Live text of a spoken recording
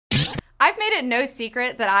I've made it no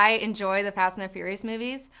secret that I enjoy the Fast and the Furious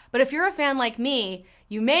movies, but if you're a fan like me,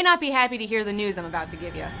 you may not be happy to hear the news I'm about to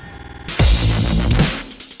give you.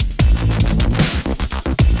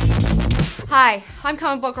 Hi, I'm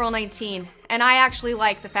Comic Book Girl 19, and I actually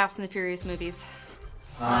like the Fast and the Furious movies.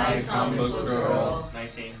 Hi, Comic Book Girl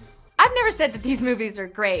 19. I've never said that these movies are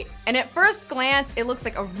great, and at first glance, it looks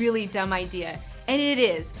like a really dumb idea. And it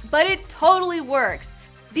is, but it totally works.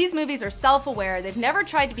 These movies are self-aware, they've never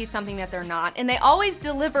tried to be something that they're not, and they always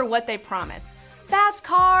deliver what they promise. Fast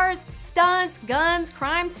cars, stunts, guns,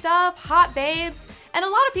 crime stuff, hot babes, and a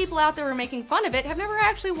lot of people out there who are making fun of it have never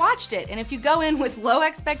actually watched it, and if you go in with low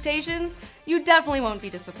expectations, you definitely won't be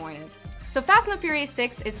disappointed. So Fast and the Furious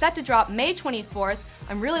 6 is set to drop May 24th.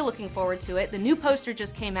 I'm really looking forward to it. The new poster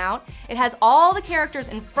just came out. It has all the characters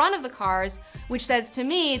in front of the cars, which says to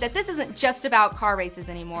me that this isn't just about car races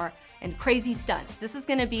anymore and crazy stunts. This is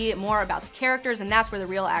gonna be more about the characters, and that's where the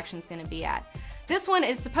real action's gonna be at. This one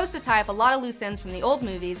is supposed to tie up a lot of loose ends from the old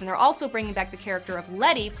movies, and they're also bringing back the character of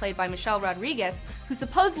Letty, played by Michelle Rodriguez, who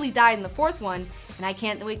supposedly died in the fourth one, and I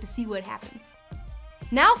can't wait to see what happens.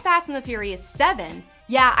 Now Fast and the Furious 7,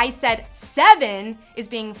 yeah, I said 7, is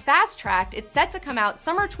being fast-tracked. It's set to come out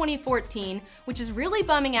summer 2014, which is really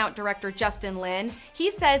bumming out director Justin Lin.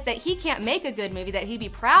 He says that he can't make a good movie that he'd be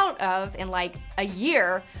proud of in like a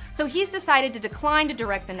year, so he's decided to decline to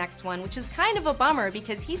direct the next one, which is kind of a bummer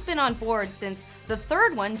because he's been on board since the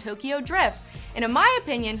third one, Tokyo Drift. And in my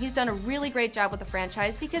opinion, he's done a really great job with the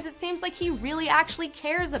franchise because it seems like he really actually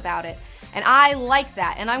cares about it. And I like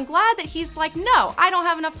that, and I'm glad that he's like, no, I don't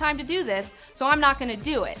have enough time to do this, so I'm not gonna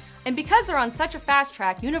do it. And because they're on such a fast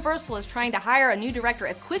track, Universal is trying to hire a new director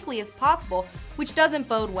as quickly as possible, which doesn't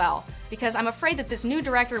bode well, because I'm afraid that this new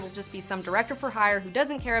director will just be some director for hire who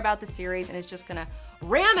doesn't care about the series and is just gonna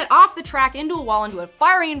ram it off the track into a wall, into a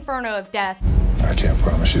fiery inferno of death. I can't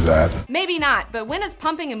promise you that. Maybe not, but when has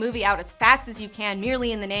pumping a movie out as fast as you can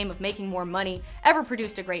merely in the name of making more money ever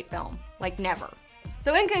produced a great film? Like, never.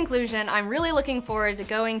 So in conclusion, I'm really looking forward to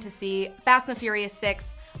going to see Fast and the Furious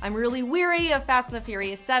 6. I'm really weary of Fast and the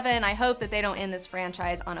Furious 7. I hope that they don't end this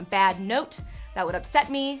franchise on a bad note. That would upset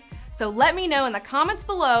me. So let me know in the comments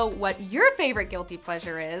below what your favorite guilty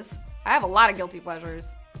pleasure is. I have a lot of guilty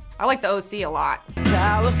pleasures. I like the OC a lot.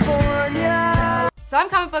 California. So I'm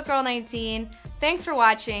Comic Book Girl 19. Thanks for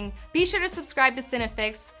watching. Be sure to subscribe to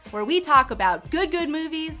Cinefix, where we talk about good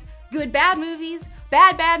movies, good bad movies,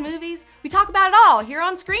 bad movies. We talk about it all here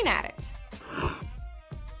on Screen Addict.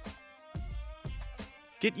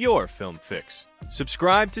 Get your film fix.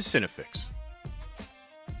 Subscribe to Cinefix.